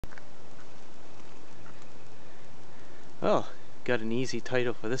Well, got an easy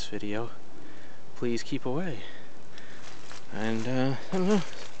title for this video. Please keep away. And I don't know,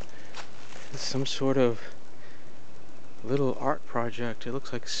 it's some sort of little art project. It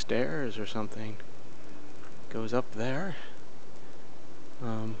looks like stairs or something. Goes up there. I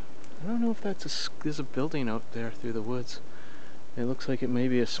don't know if there's a building out there through the woods. It looks like it may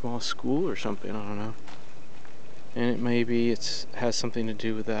be a small school or something, I don't know. And it has something to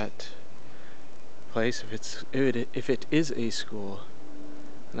do with that place if it is a school.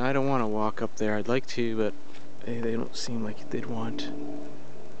 And I don't want to walk up there. I'd like to, but they don't seem like they'd want.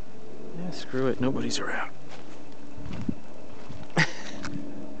 Yeah, screw it. Nobody's around.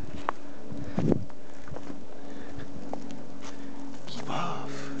 Keep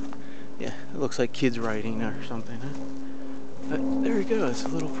off. Yeah, it looks like kids writing or something, huh? But there we go. It's a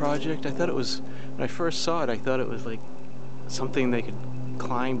little project. I thought it was, when I first saw it, I thought it was like something they could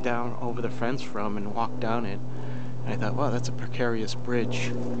climb down over the fence from and walk down it. And I thought, wow, that's a precarious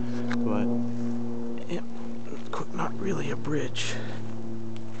bridge. But not really a bridge.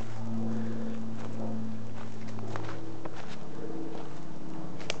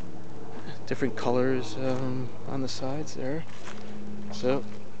 Different colors on the sides there. So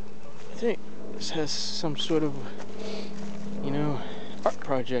I think this has some sort of, art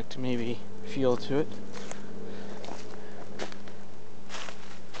project maybe feel to it.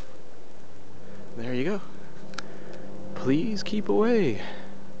 There you go. Please keep away.